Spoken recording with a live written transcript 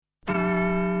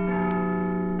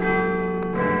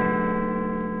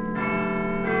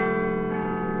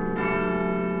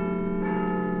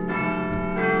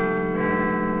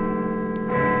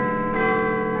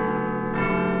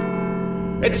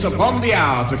It's upon the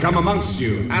hour to come amongst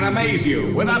you and amaze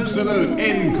you with absolute,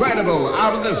 incredible,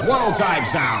 out-of-this-world type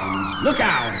sounds. Look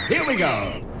out, here we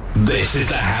go. This is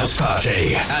the House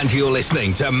Party, and you're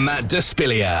listening to Matt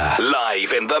Despilia,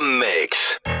 live in the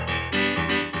mix.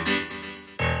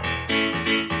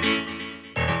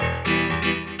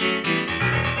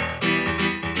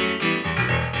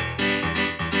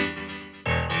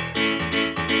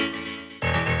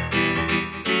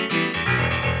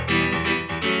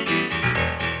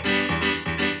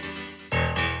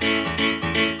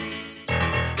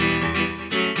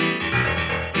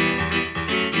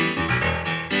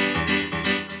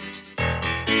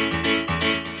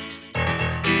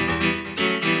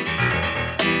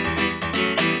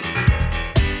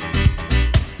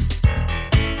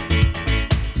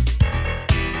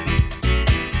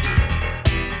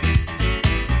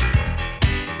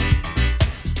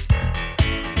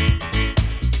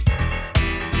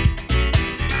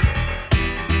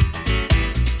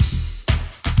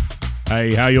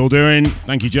 Hey, how you all doing?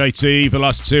 Thank you, JT, for the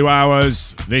last 2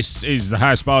 hours. This is the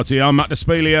House Party. I'm Matt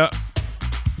Despilia.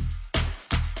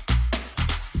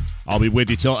 I'll be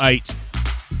with you till 8.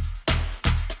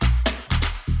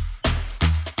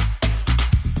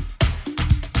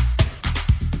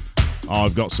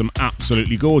 I've got some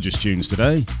absolutely gorgeous tunes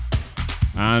today.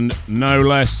 And no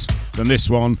less than this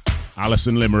one,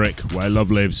 Alison Limerick, Where Love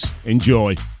Lives.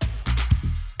 Enjoy.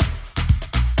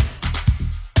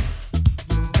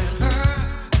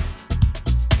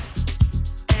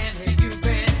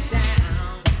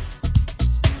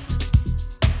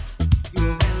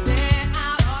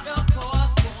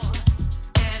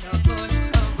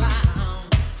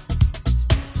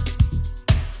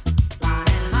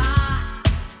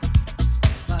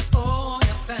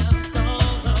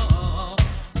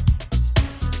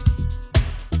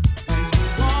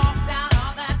 Walked out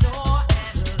of that door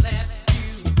and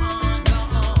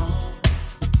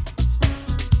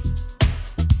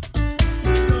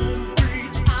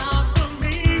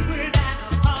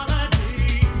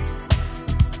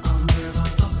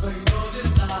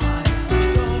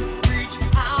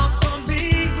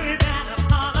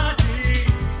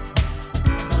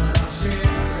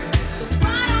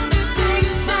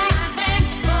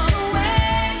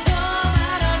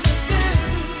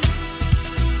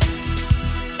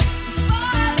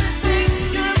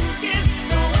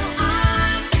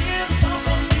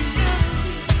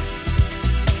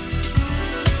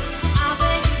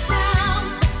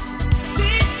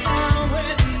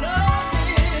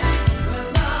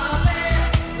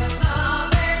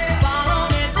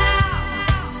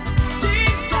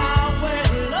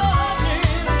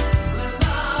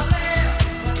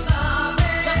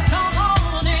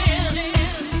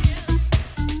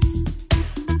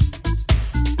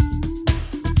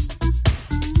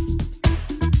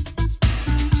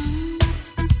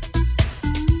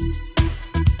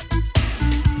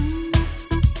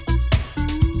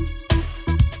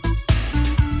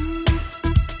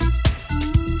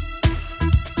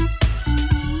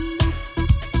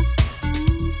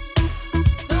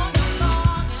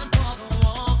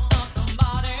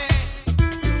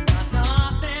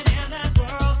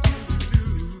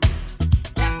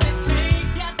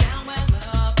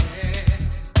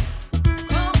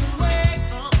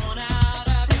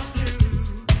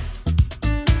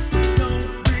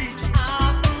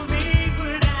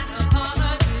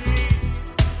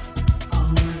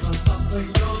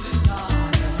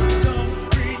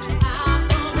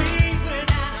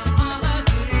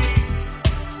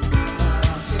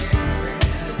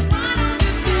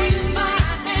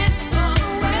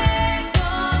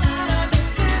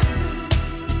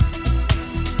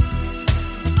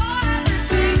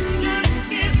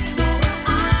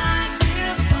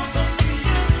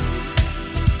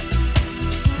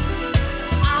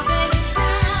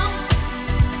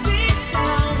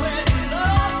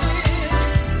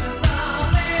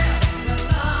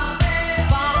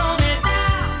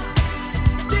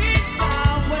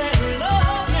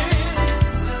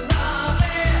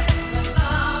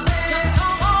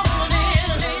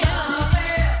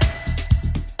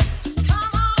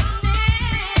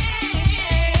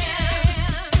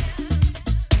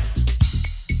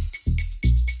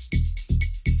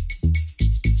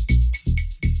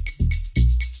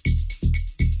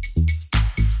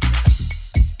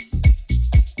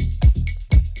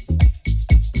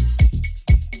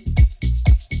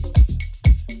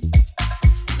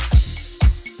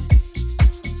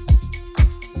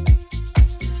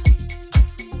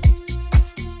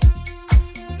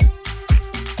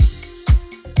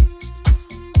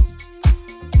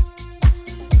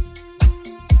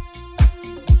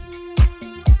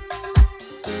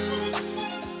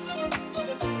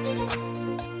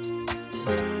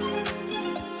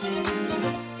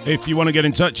If you want to get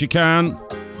in touch, you can.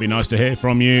 Be nice to hear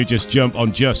from you. Just jump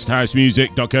on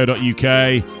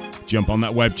justhousemusic.co.uk. Jump on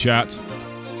that web chat.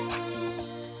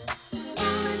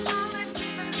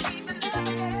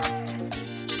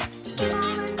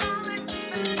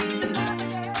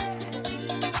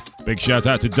 Big shout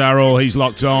out to Daryl, he's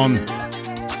locked on.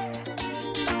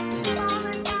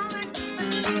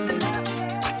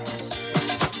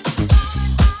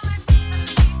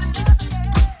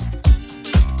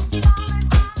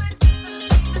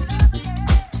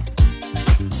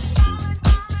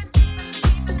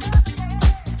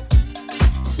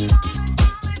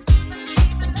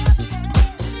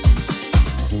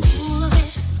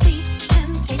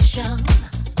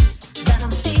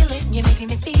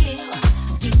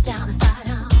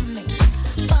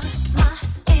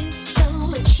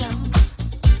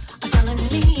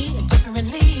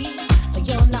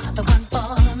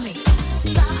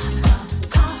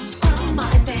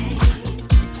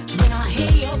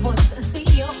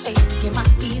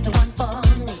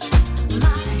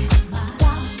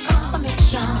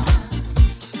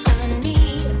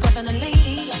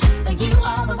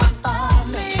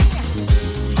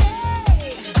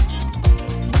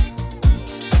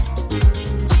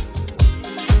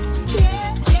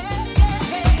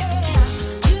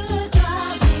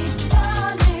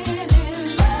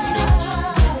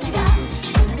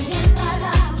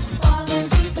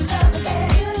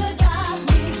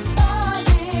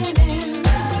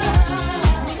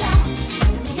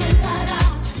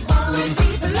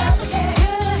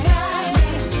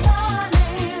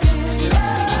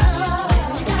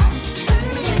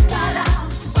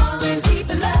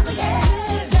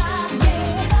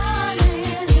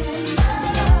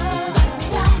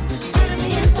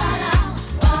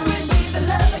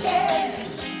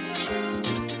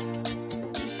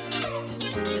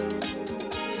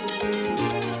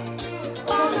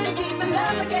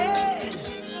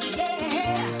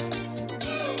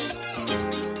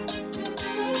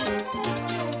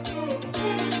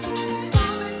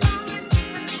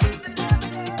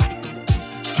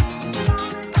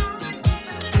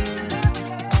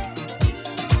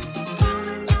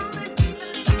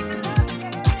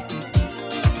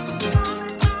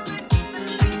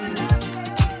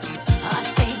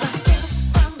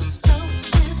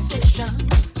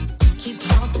 Keep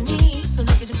haunting me, so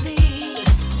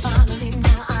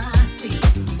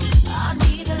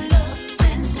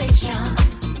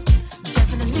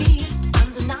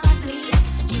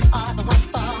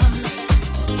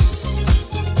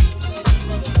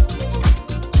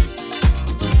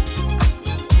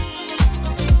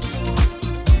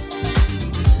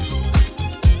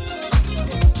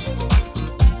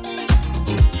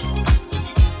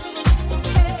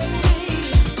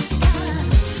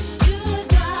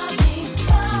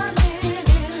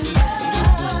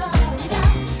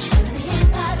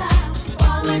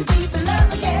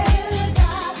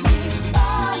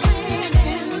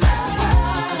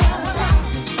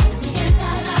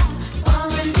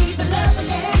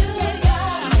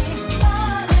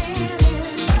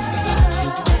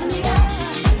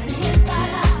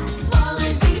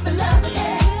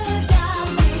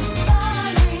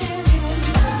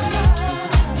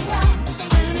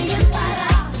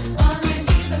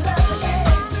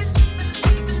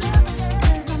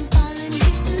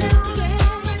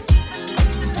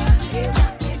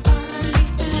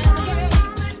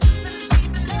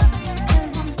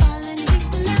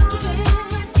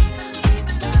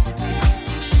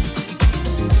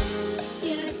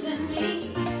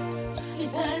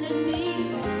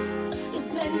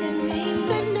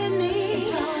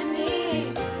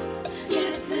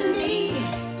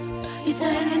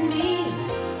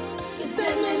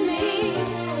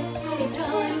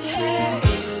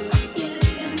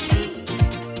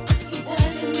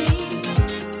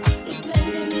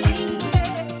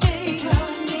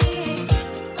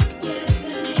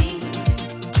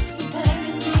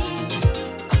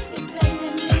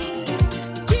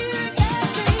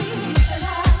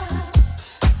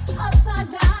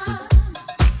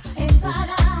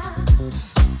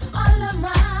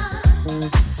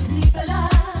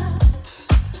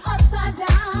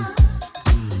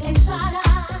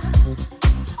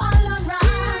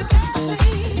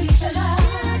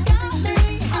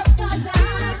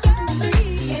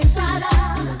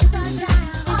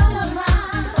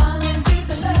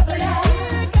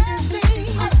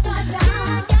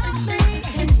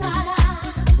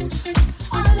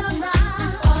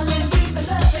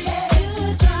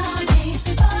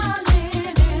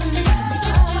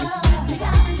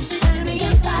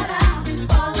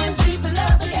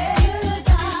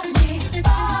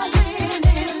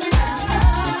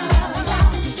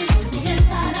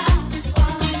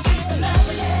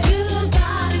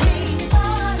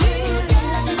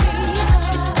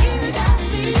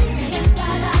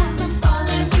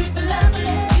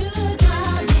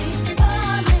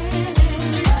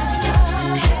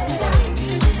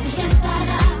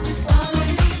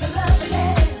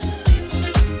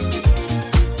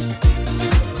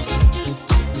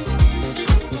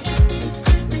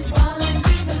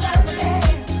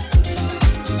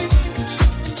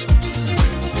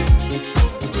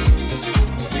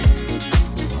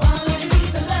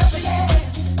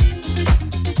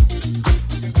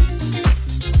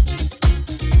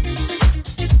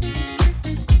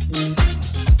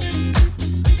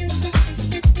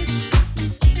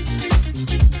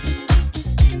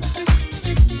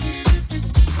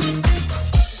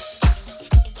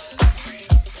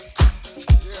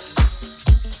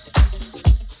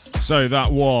So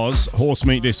that was Horse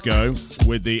Meat Disco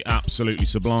with the absolutely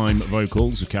sublime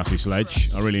vocals of Kathy Sledge.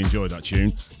 I really enjoyed that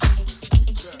tune.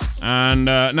 And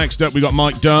next up we got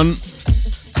Mike Dunn.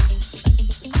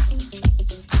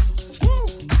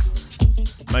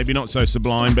 Maybe not so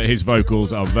sublime, but his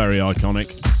vocals are very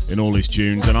iconic in all his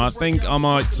tunes. And I think I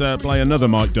might play another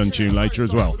Mike Dunn tune later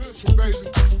as well.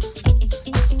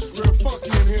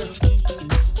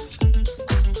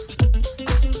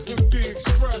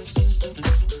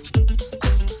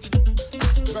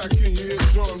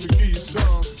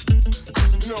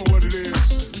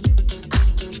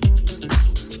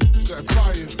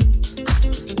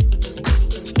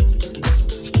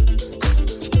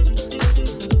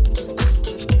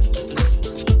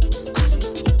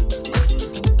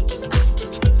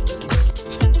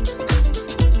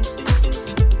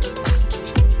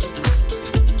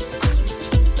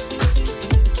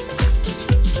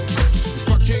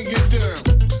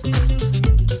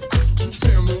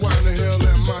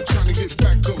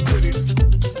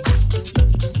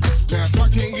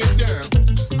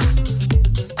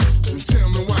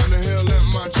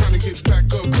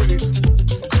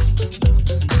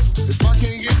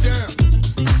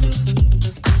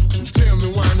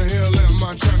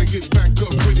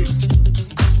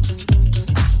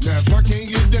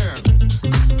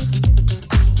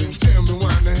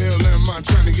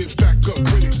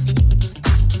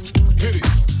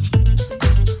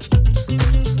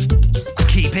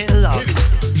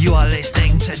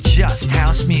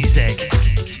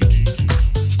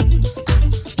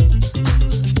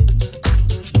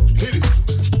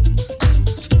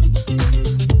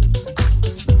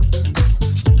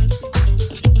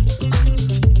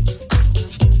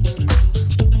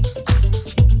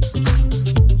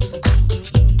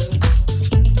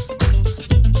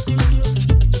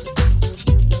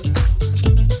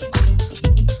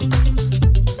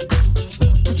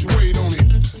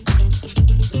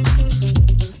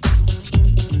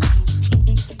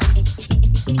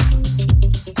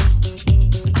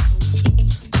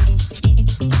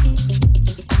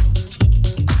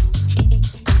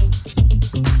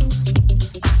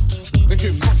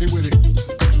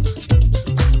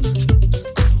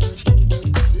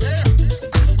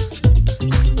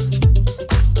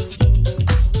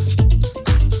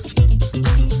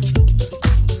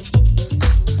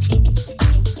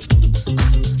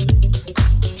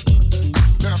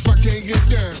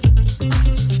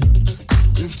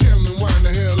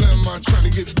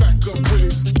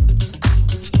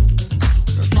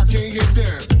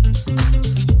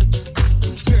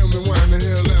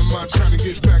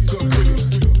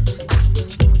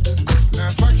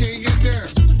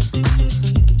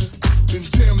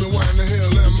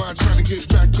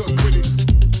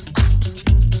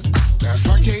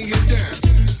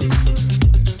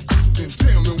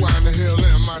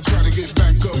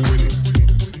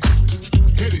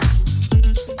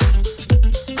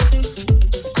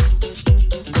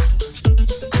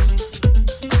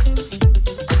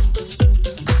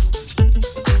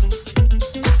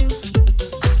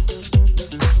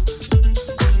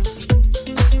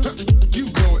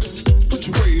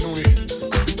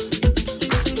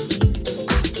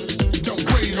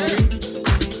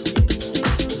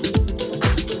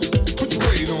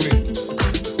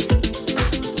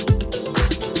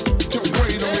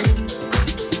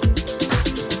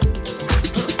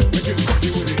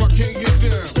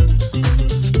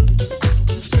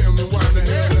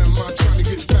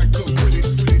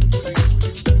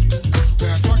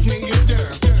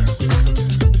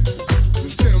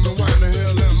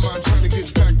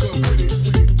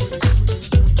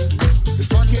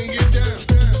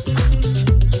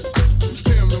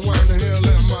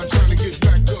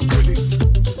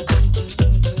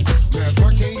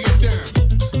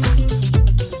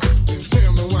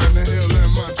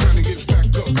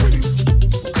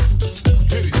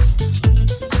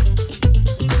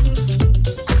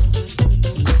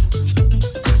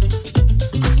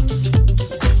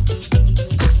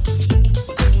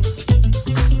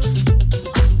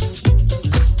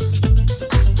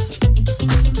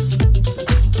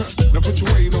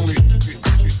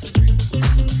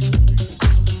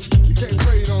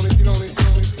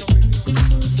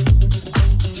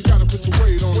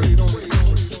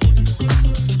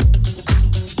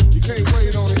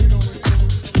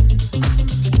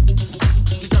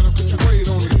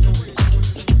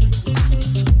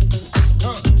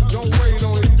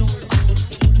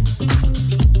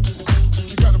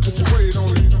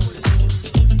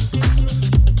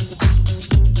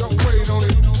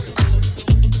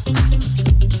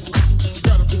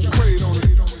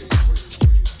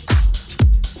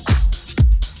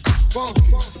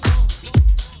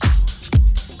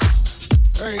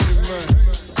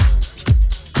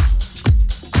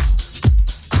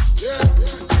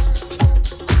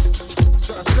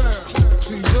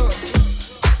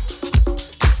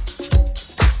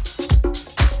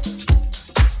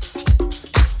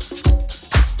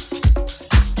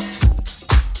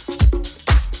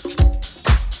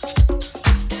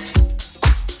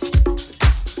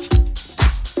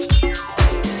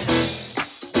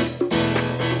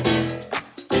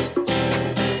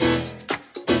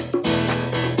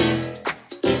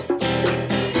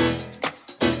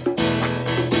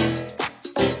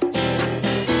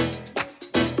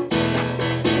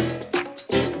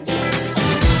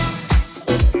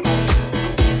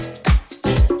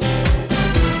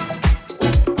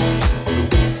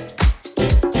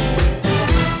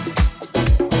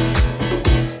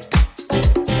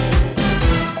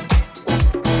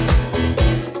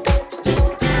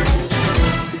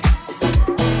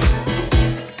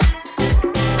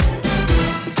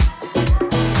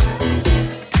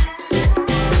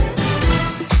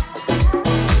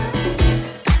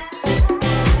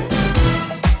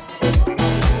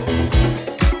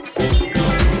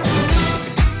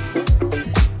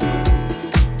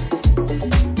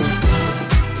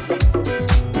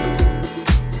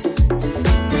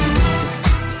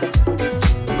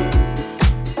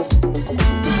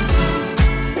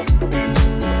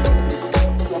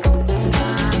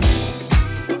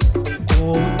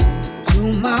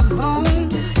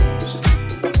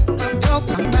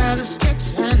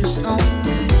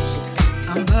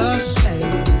 I must say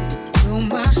to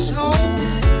my soul,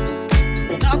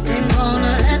 nothing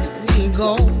gonna let me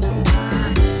go.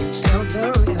 So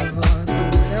the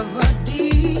river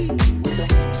deep,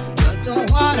 but the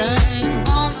water ain't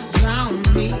gonna drown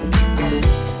me.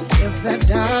 If the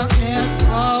darkness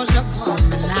falls upon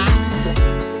me now,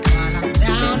 while I'm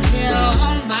down here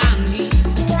on my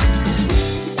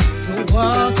knees, the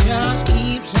world just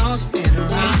keeps on spinning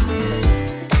around.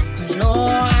 'Cause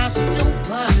oh, I still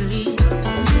believe.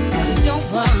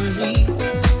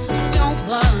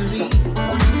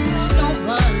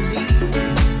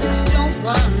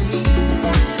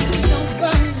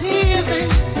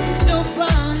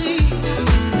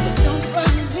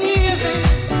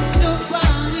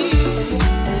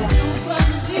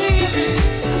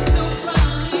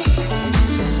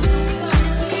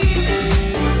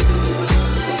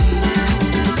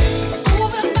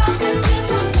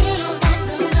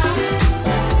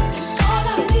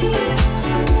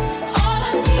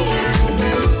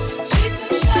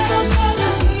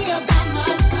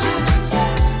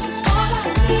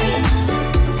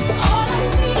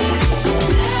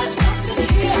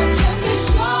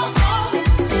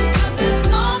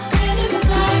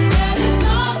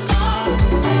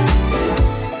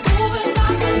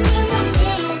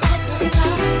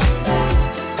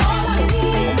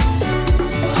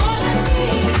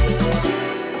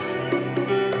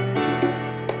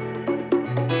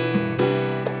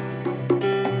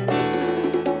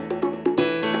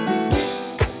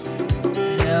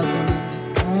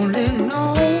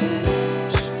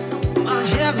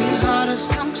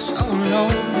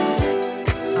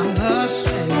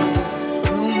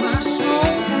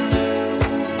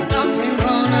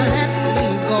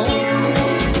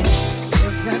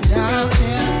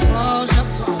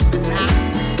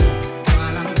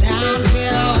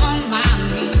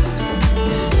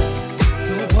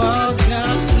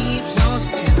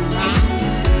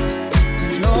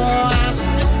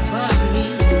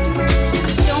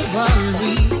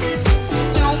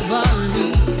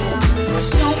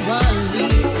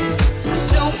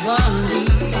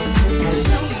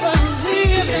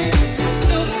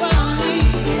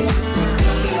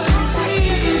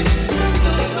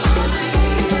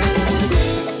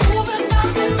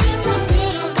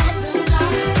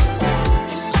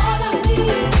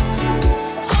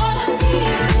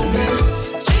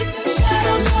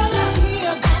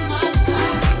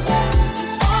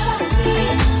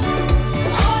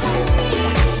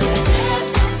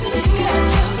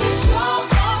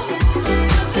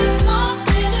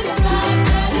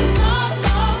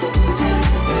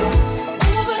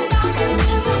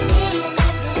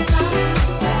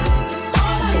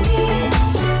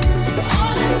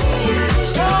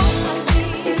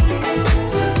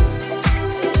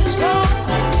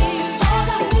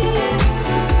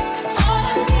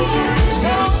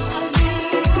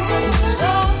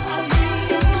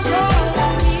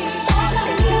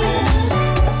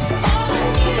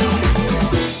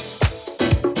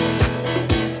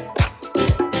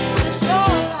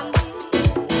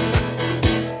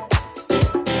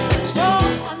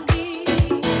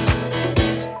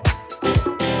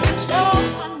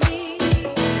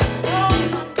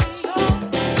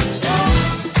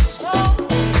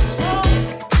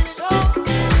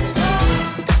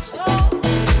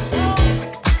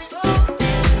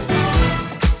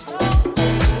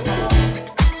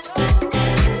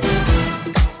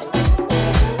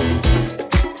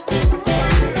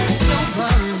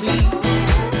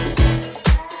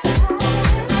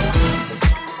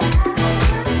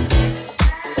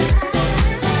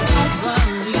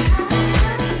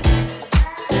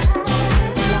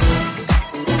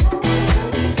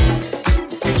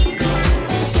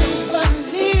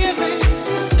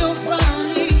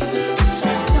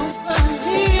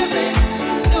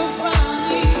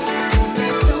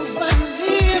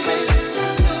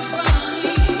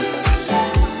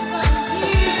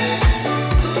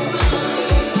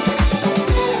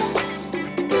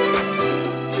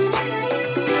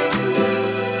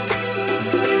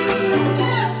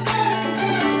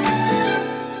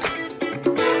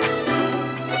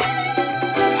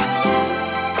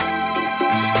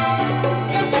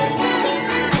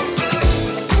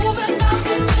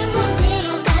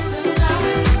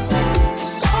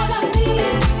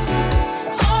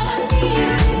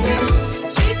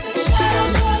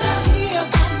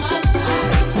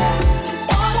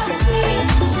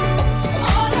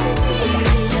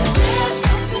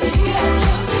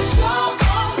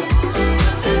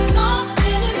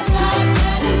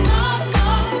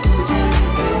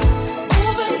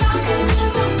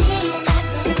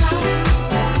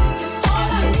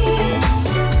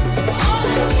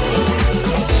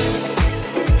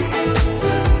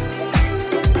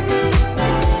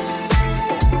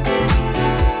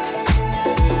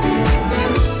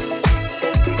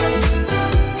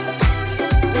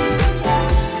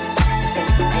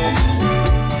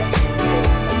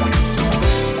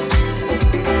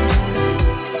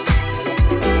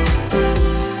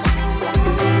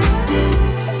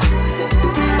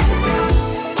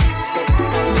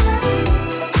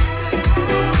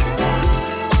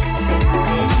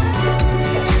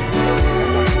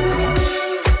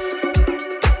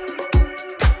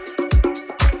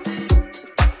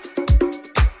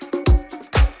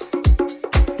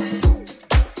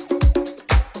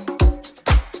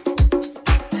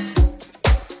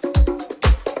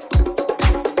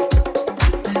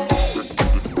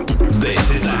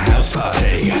 This is the House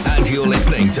Party, and you're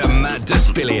listening to Matt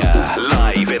Despilia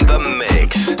live in the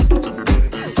mix.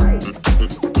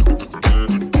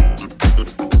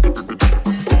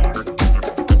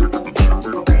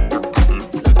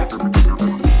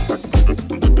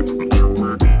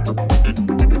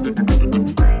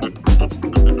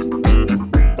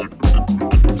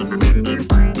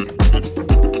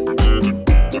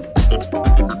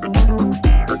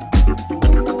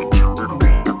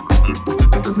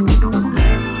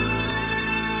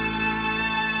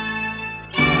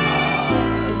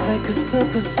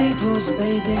 Cathedrals,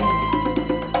 baby.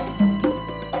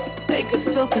 They could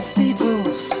fill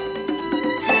cathedrals.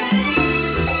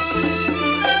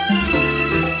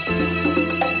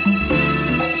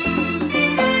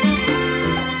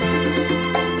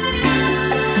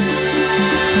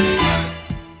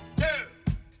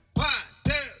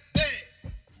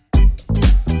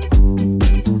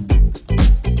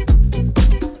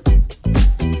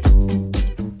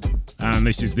 And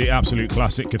this is the absolute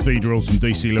classic Cathedrals from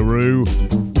DC LaRue.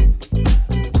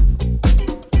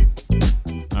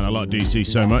 And I like DC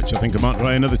so much, I think I might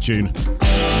play another tune.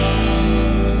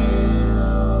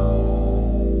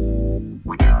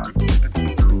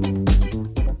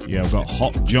 Yeah, I've got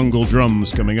Hot Jungle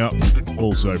Drums coming up,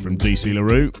 also from DC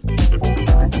LaRue.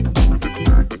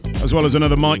 As well as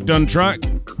another Mike Dunn track.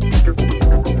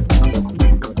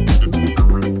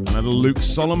 Another Luke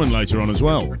Solomon later on as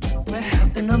well.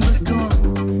 The numbers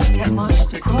gone, that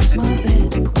marched across my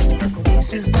bed. The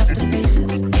faces after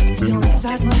faces, still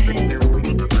inside my head.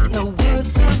 No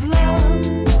words of love,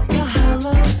 the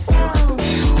hollow sound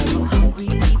of hungry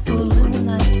people in the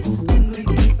night. Hungry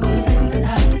people in the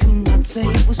night. Do not say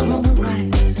it was wrong or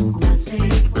right. Do not say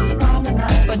it was wrong or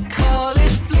right. But call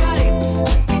it flight.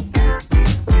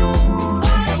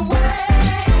 Fly away.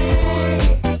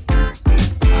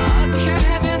 Can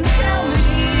heaven tell me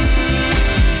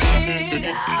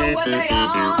where they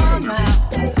are now?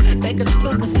 They could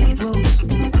fill cathedrals.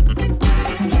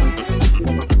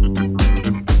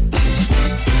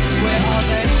 Where are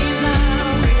they?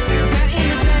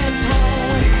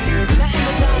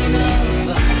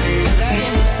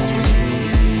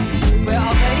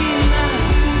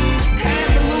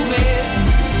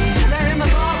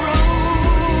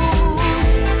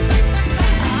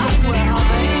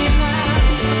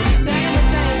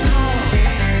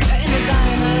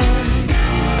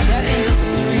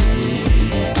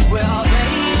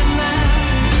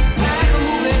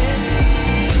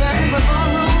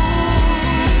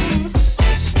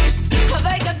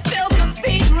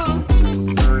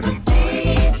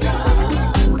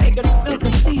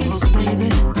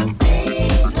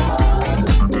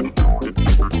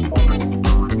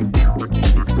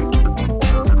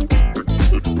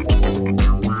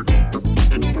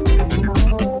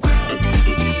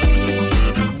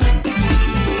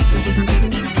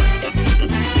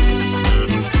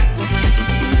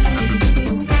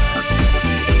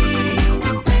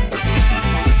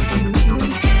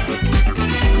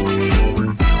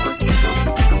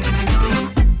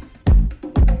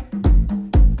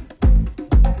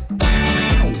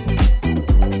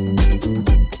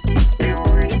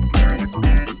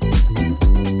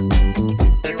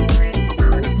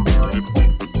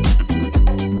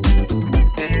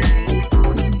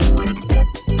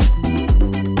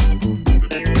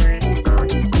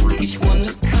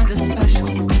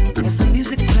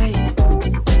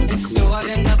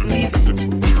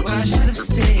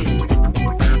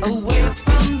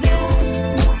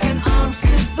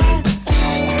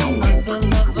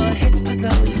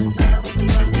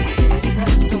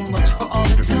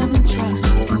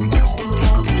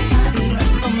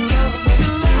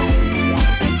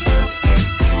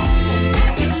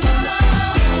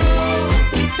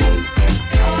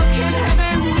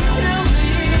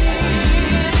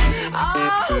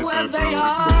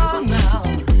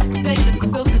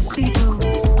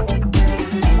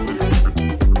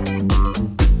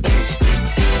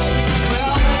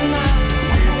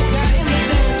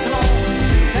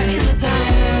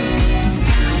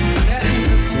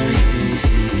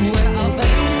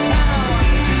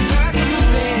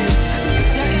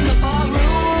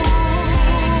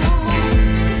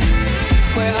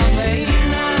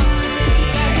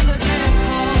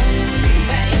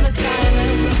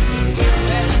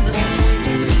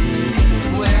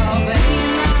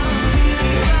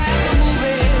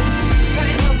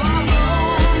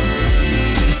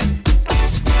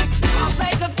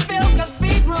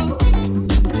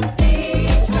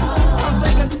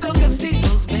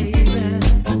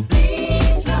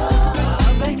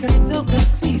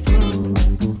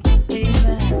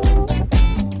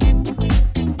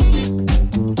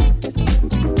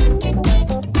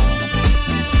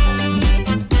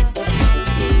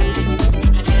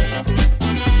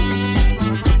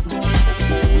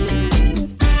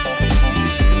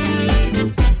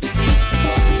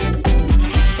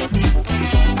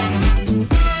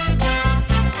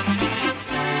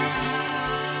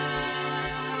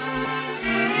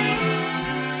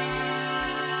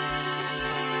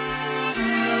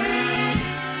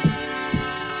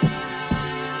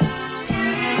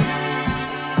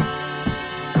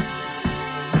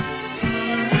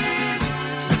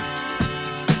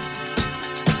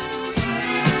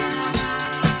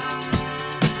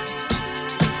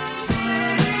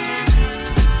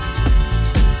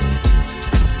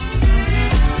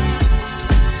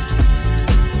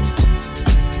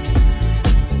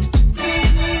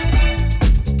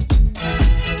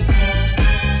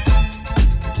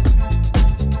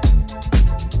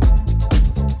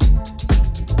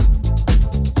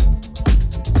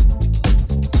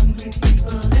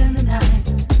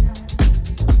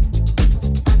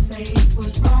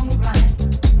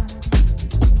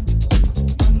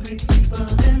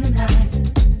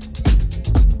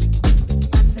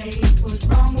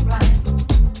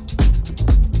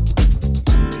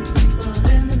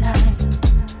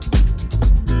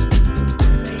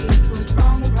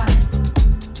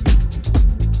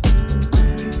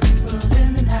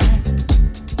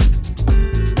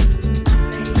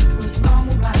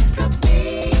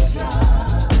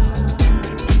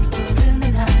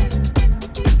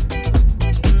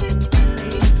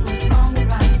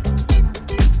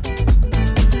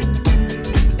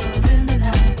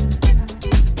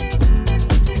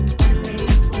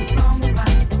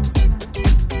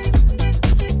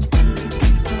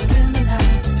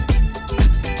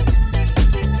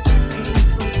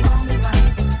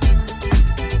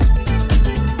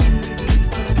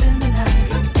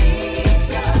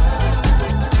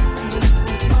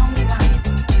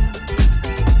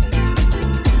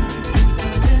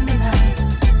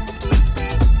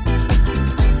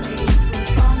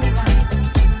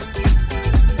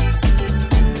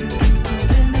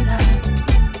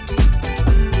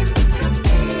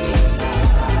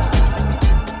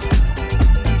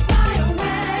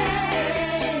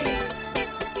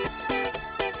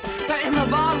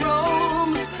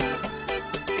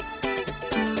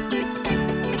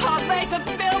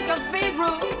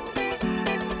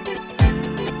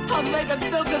 they could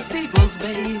fill cathedrals,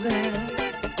 baby.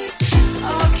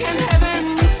 Oh, can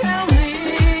heaven tell me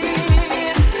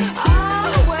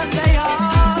where they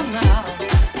are now?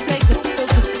 They could fill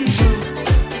cathedrals.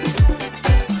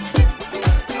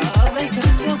 Oh, they could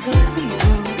fill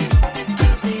cathedrals,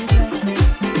 baby.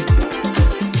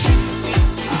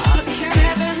 Oh, can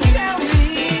heaven tell me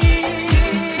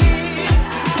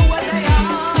where they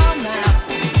are now?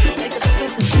 They could fill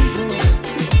cathedrals.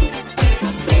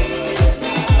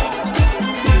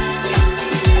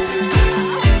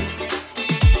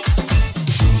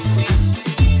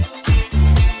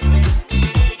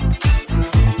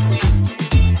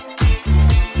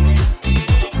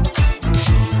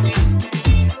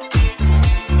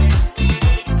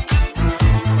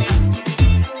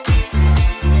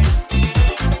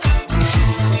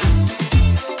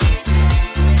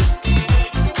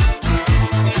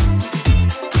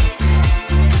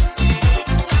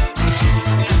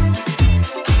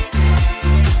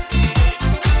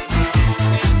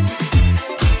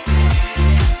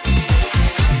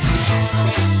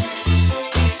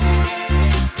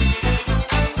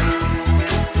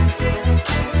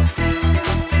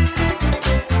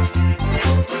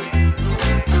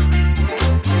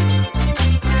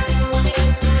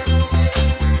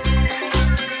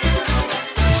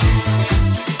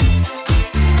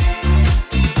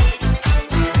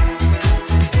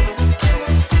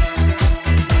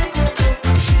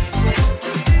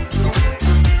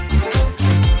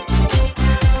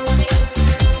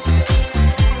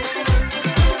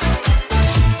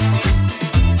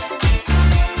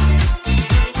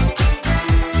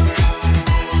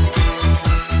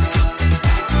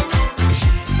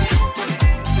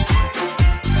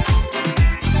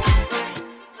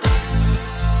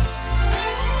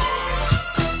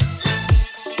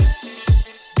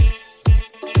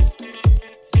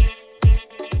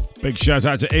 Big shout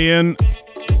out to Ian.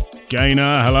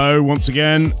 Gaynor, hello once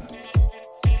again.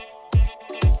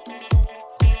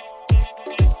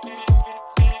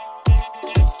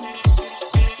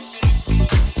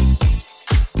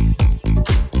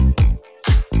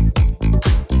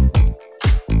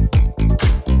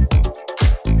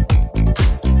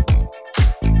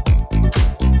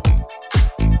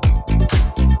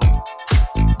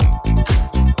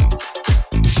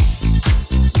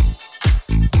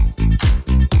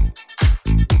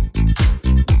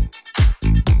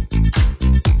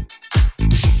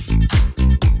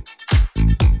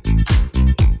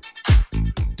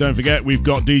 Don't forget, we've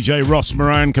got DJ Ross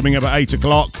Moran coming up at 8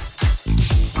 o'clock.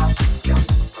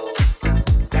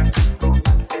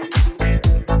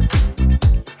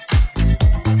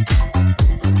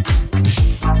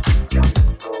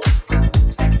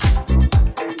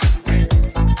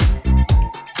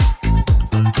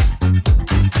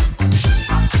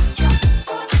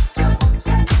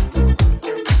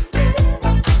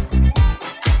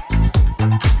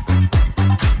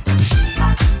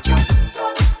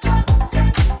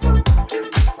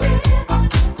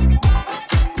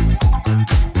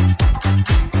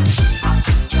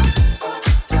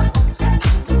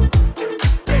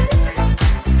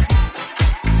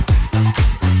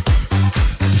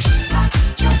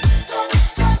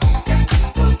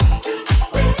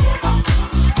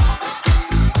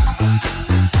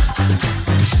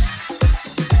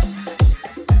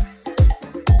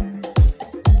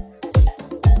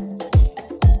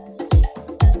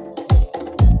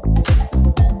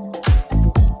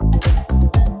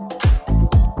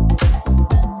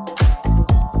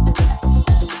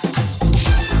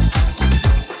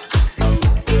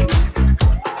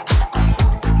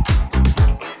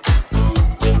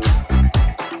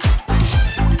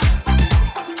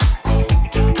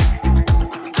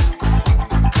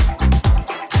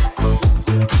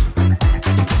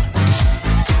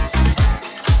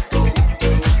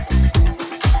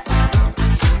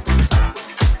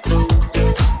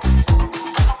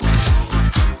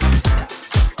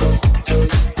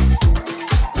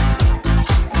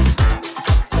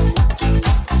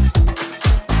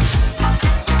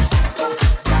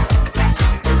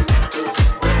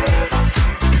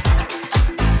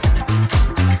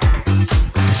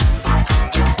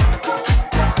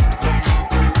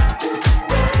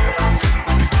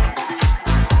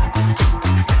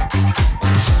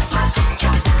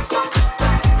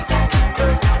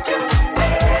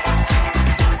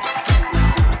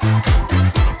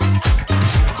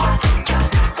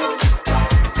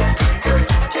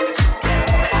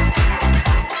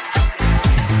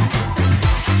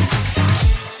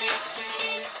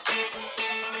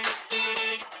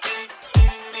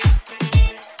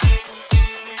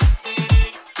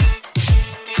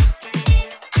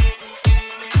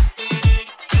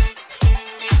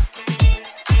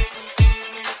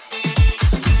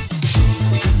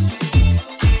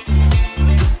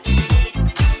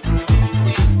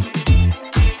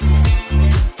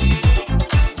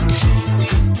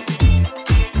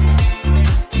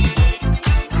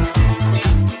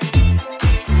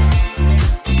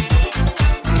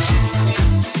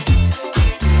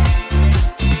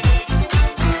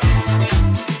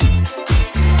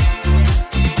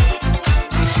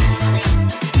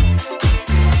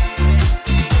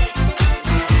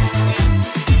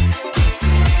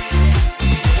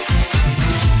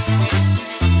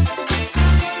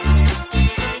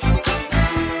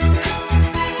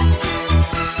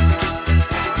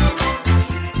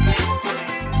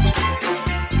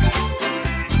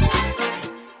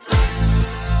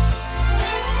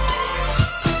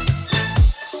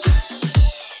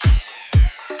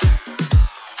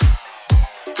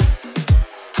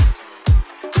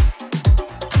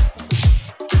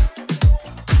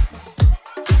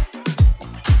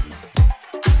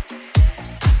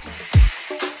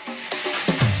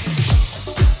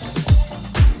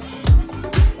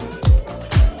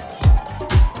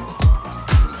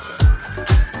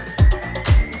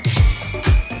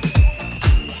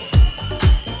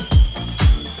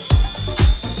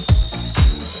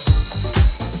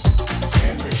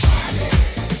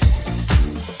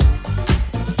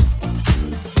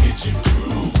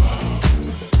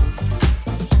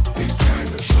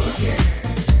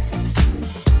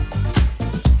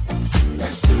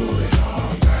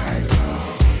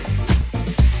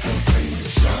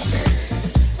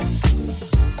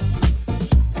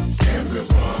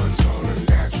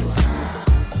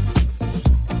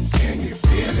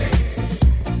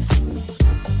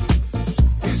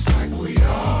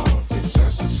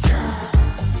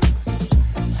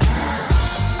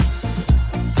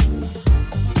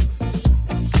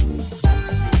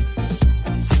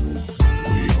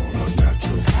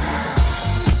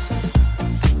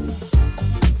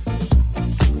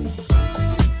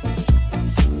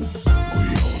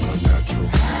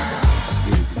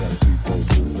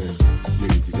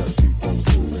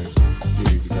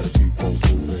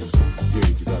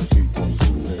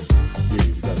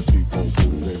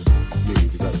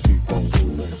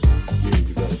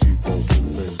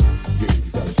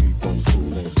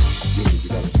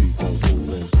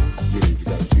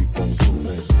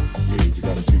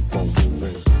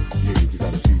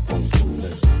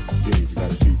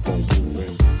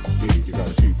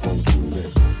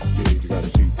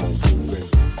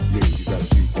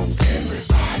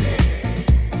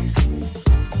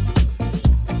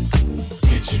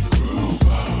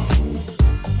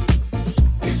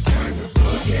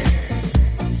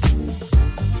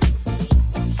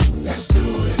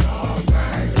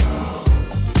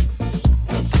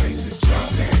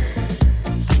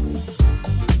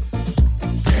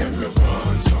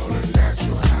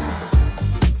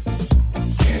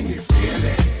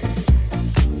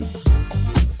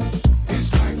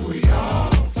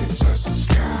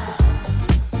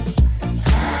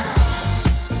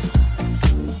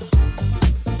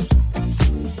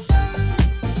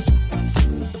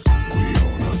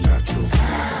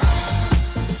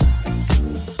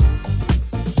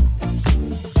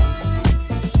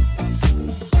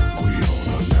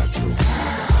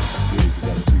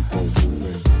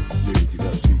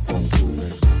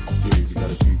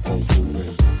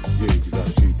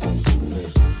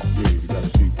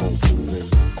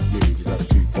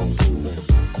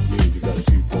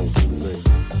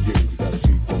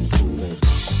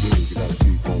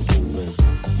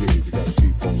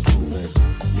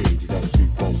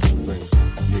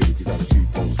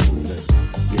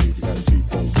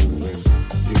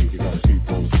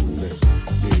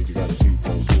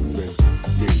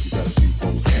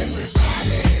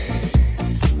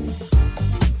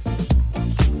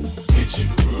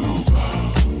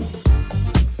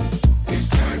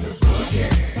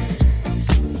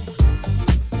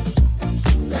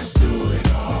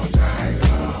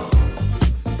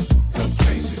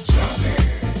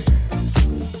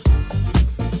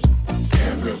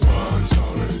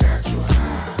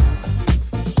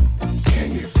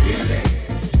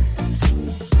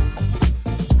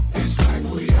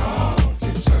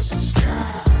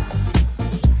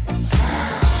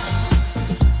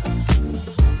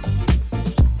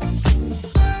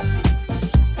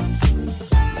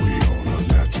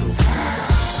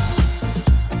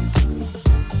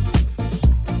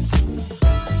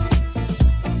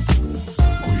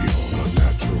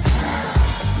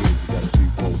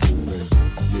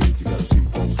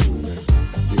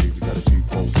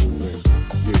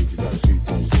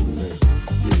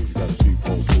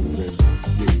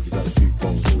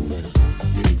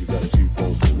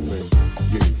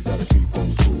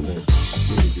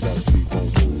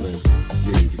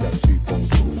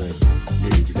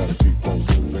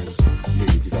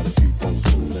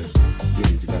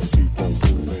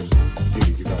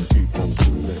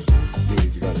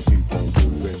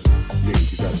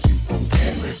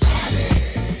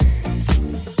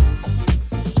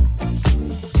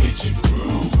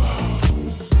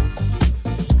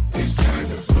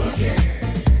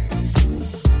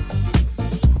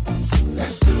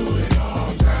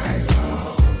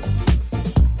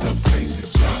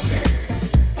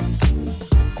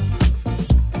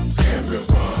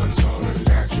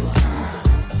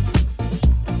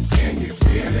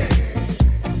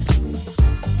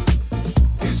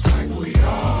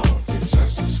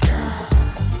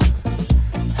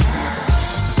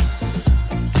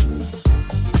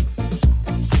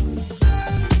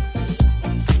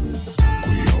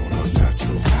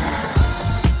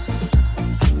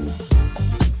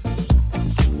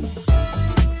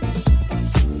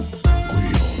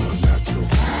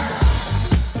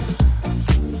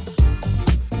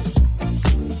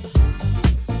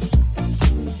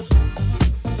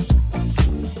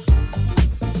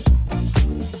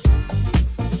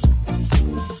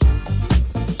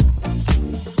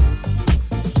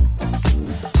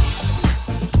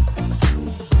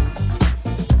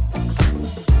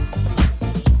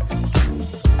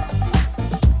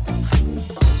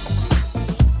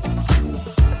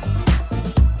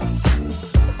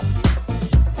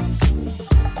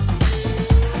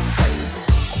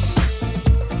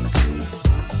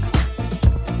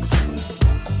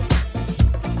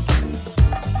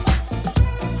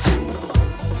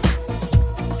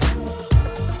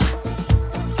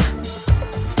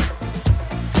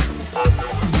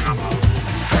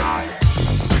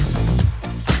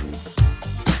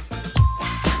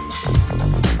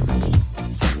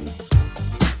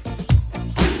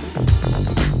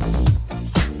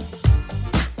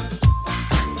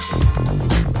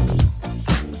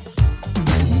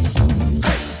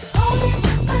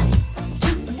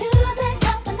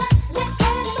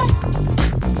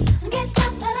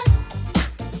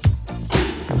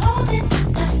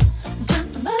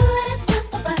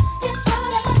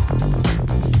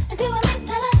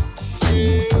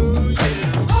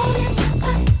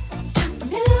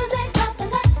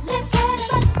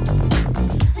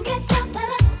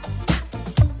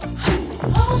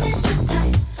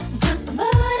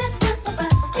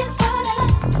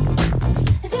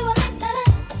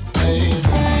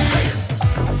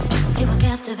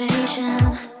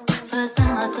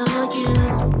 like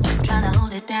you, trying to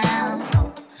hold it down.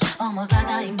 Almost like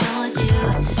I ignored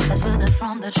you, as further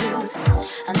from the truth.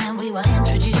 And then we were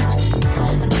introduced,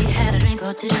 and we had a drink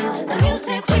or two. The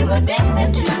music we were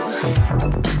dancing to,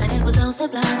 and it was so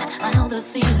sublime. I know the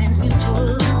feeling's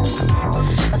mutual.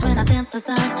 That's when I sense the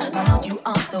sign. My Lord, you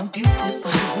are so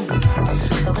beautiful.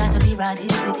 So glad to be right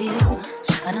here with you.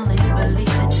 I know that you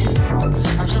believe it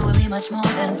too. I'm sure we'll be much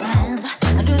more than friends,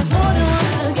 and do this more than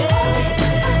once again.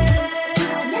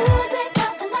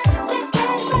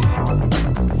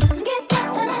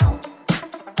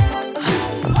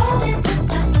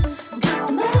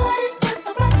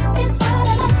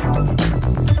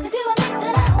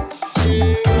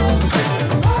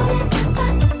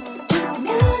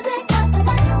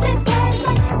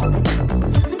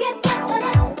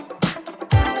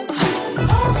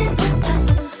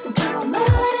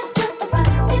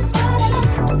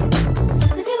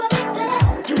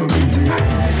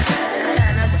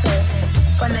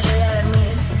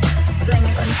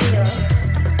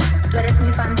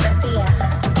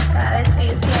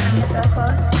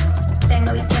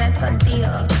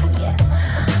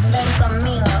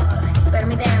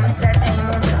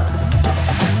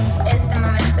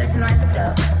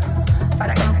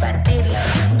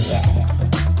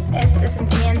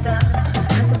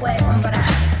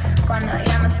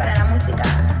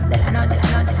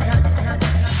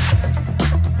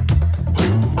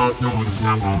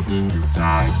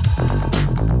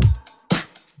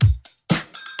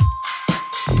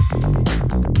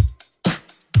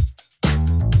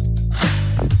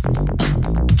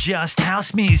 Just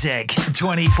house music,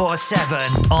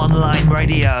 24/7 online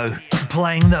radio,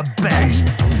 playing the best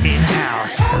in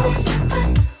house.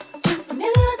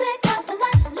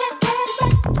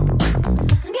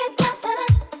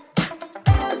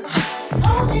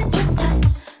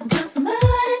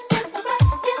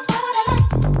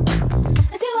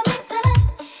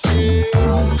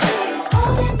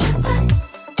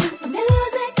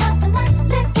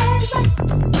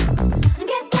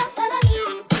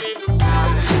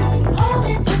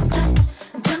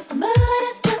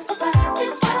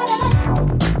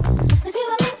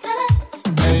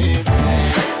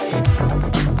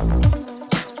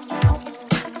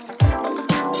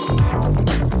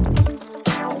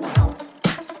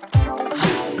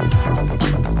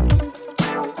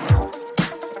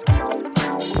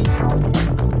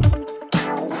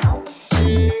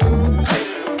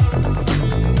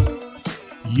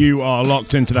 You are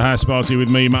locked into the house party with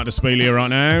me, Matt Despelia, right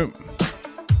now.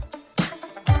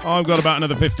 I've got about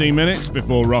another 15 minutes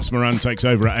before Ross Moran takes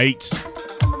over at 8.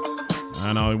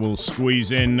 And I will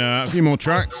squeeze in a few more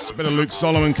tracks. A bit of Luke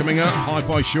Solomon coming up,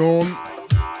 Hi-Fi Sean.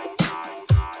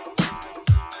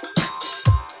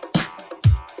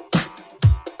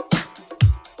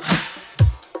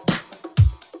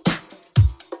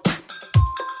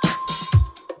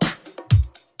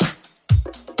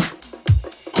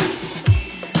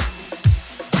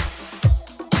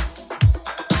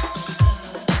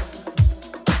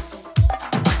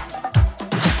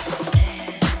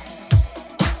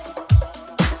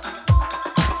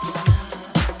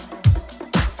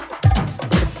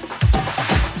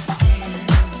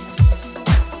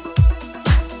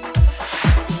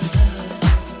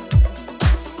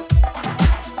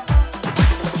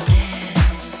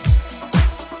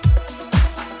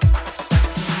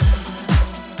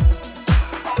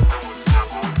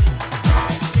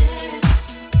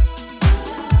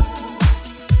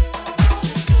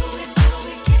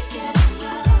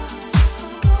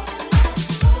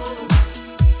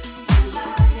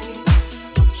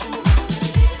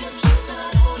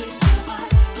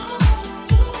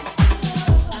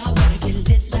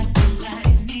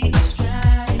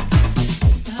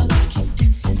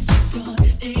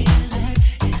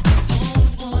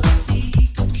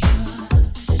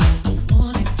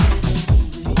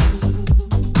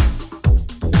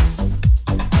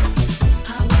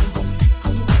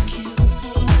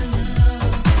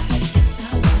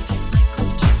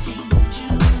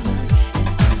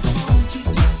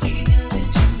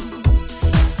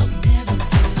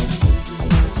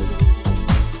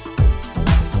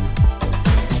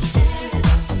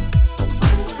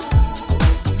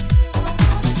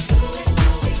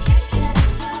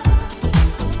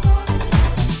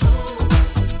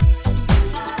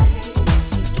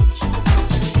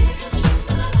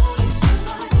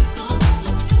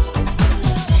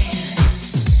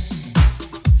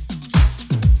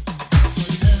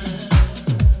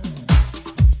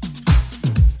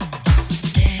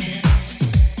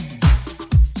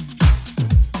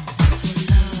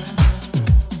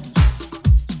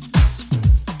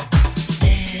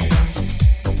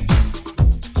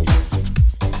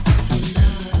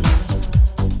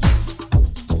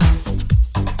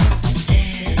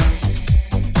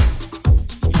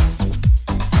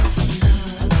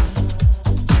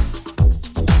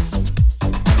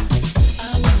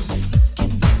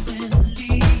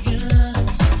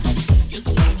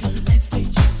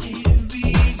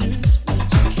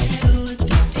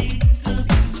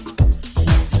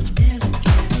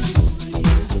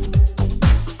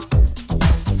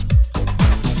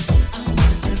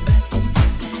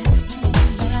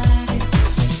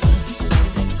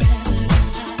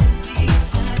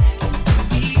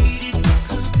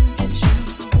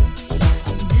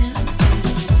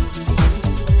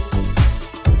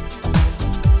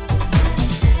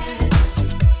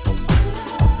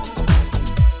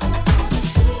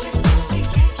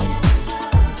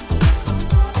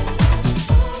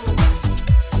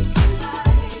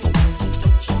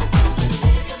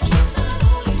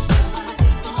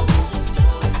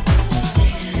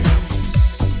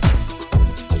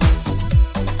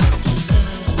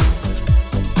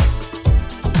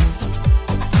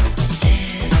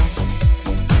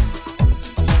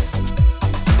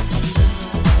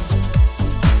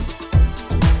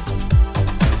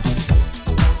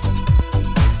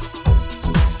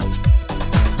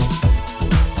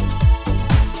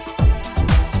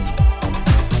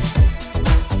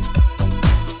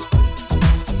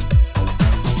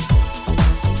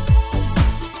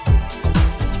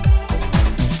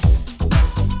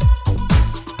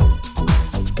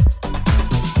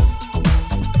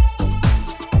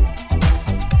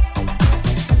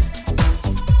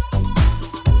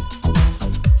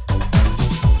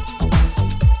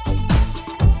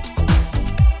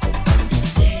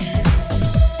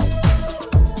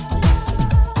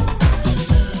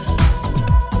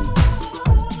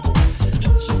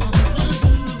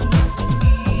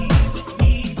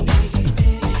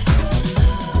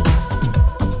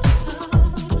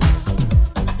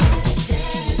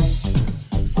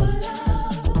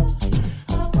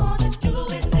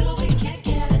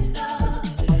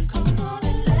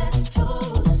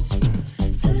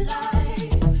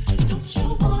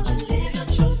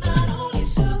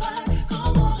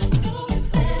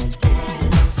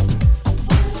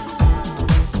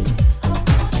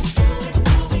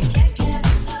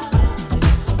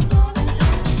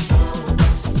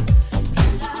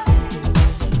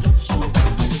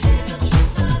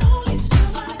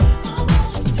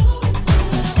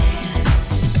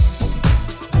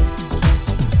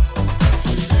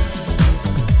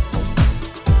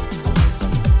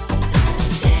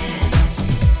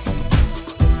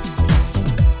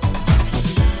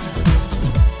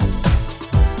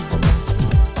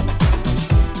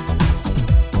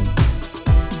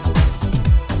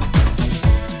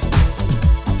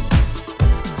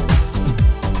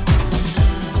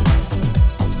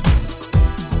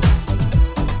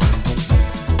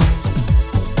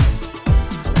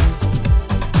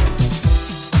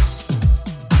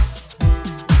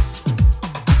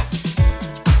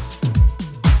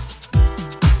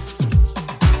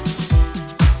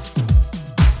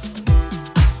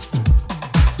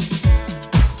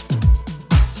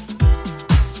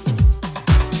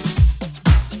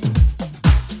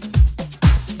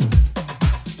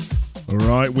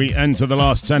 Right, we enter the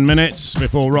last 10 minutes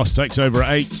before Ross takes over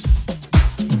at 8.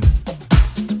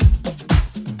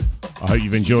 I hope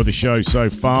you've enjoyed the show so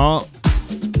far.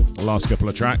 The last couple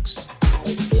of tracks.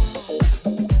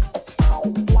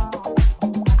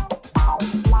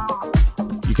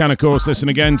 You can, of course, listen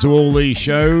again to all these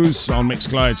shows on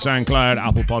Mixcloud, SoundCloud,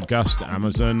 Apple Podcast,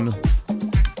 Amazon,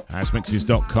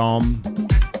 housemixes.com.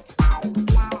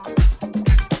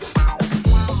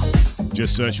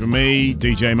 Just search for me,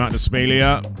 DJ Matt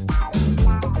Despilia.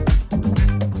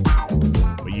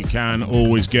 But you can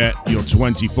always get your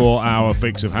 24-hour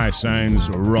fix of house sounds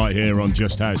right here on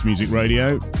Just House Music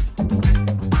Radio.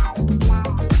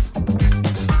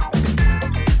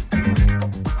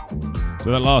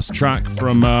 So that last track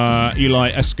from Eli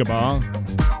Escobar,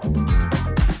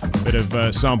 a bit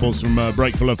of samples from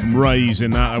Break for Love from Ray's in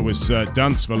that. It was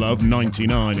Dance for Love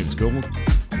 99 it's called.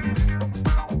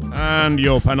 And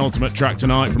your penultimate track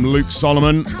tonight from Luke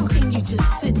Solomon, How can you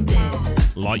just sit there,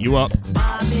 Light You Up.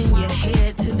 bobbing your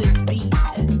head to this beat,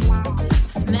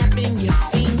 snapping your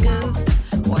fingers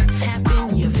or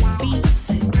tapping your feet?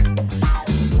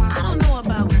 I don't know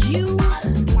about you,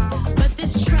 but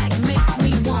this track makes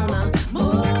me wanna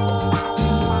move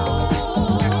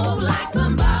like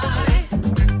somebody,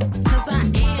 'cause I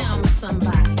am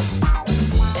somebody,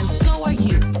 and so are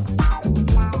you.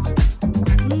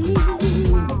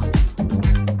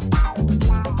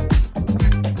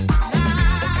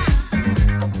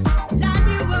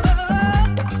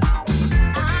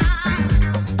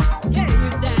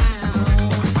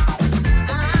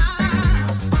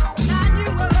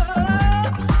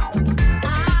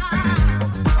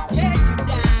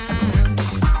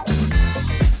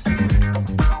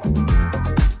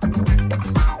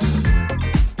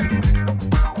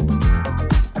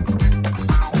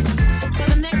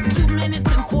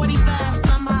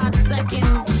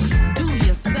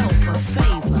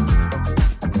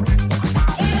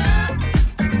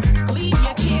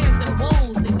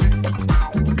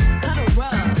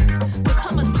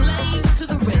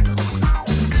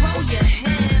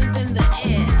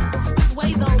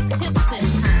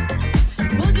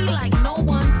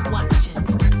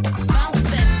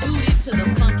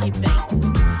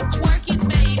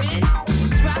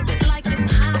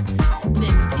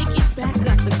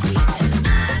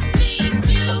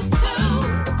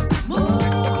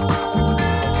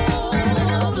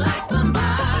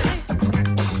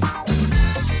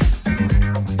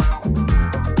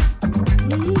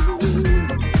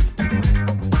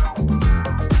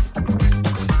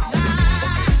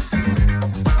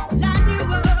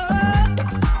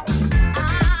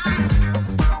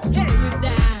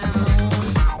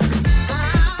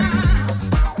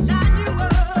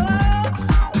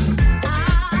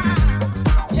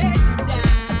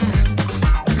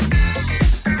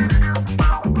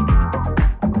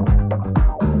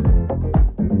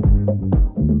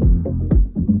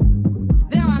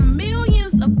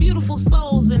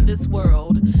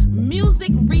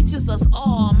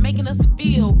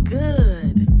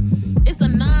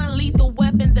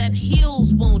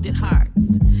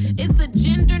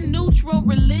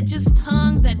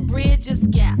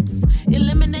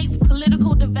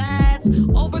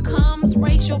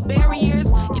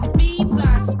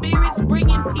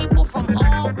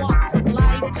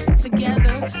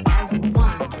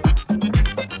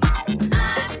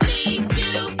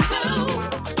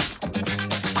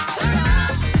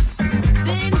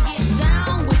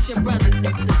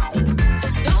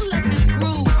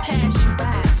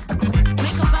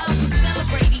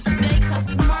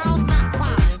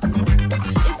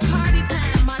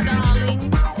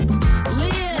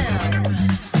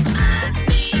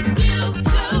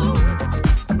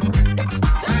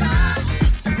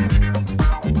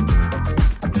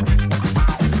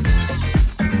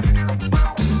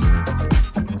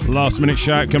 Last minute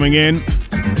shout coming in.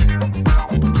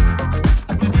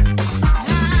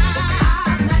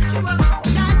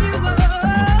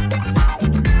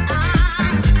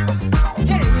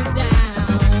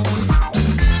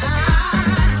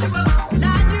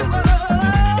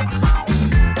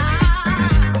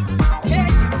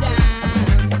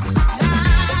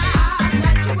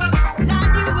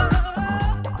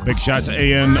 Big shout to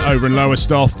Ian over in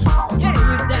Lowestoft.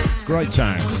 Great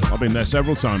town. I've been there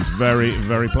several times. Very,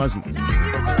 very pleasant.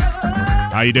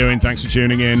 How you doing? Thanks for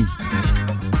tuning in.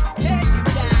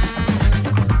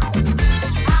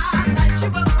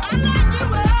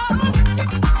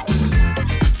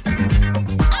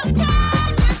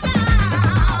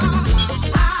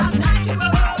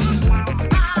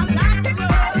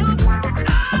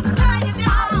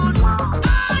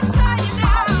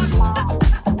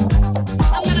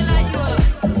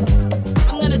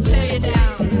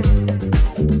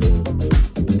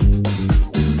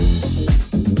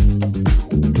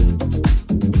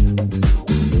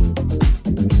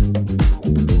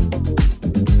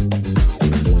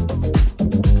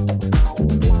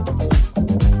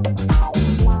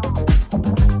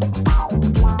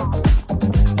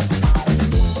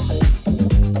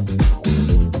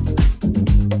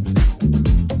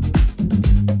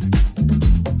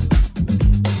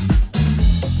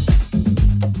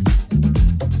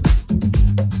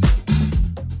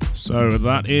 So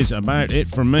that is about it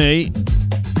from me.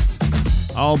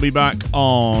 I'll be back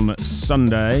on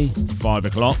Sunday, 5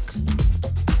 o'clock.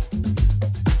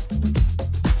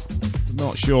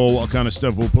 Not sure what kind of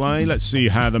stuff we'll play. Let's see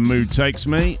how the mood takes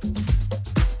me.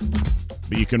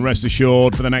 But you can rest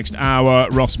assured for the next hour,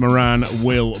 Ross Moran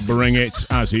will bring it,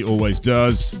 as he always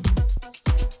does.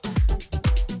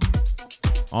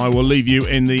 I will leave you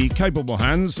in the capable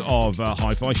hands of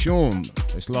Hi-Fi Sean.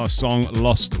 This last song,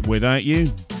 Lost Without You.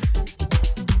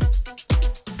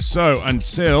 So,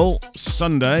 until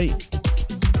Sunday,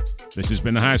 this has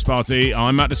been The House Party.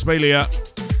 I'm Matt Despelia.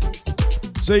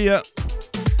 See ya.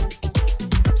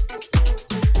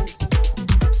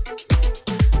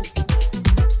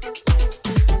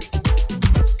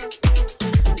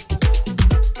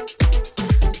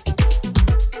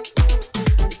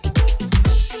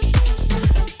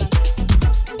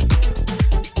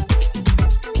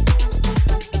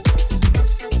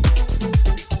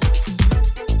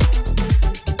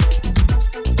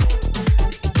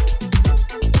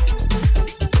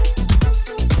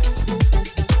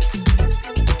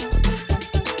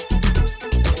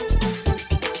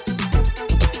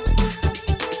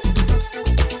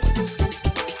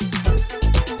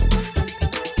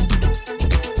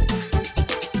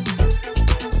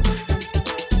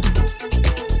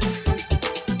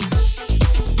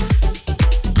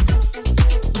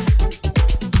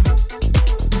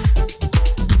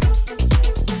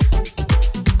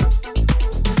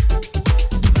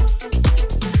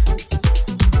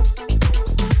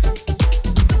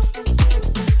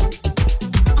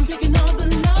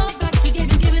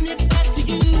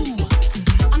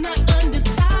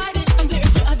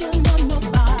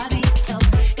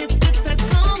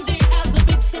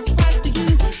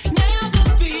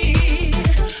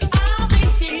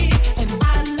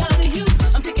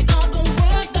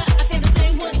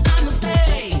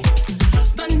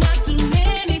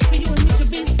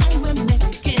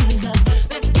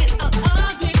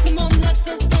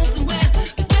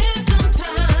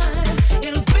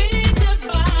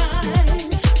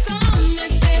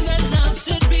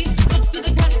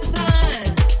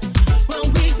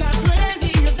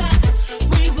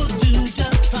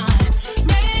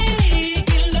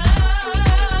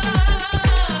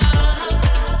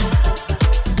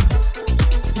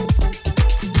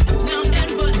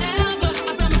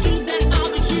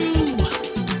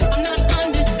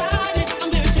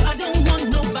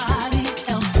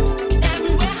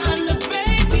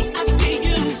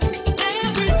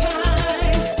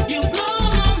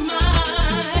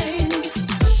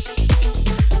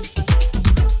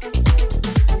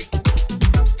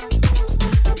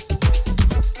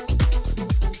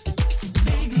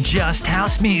 Just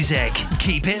House Music.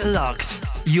 Keep it locked.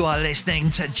 You are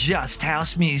listening to Just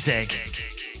House Music.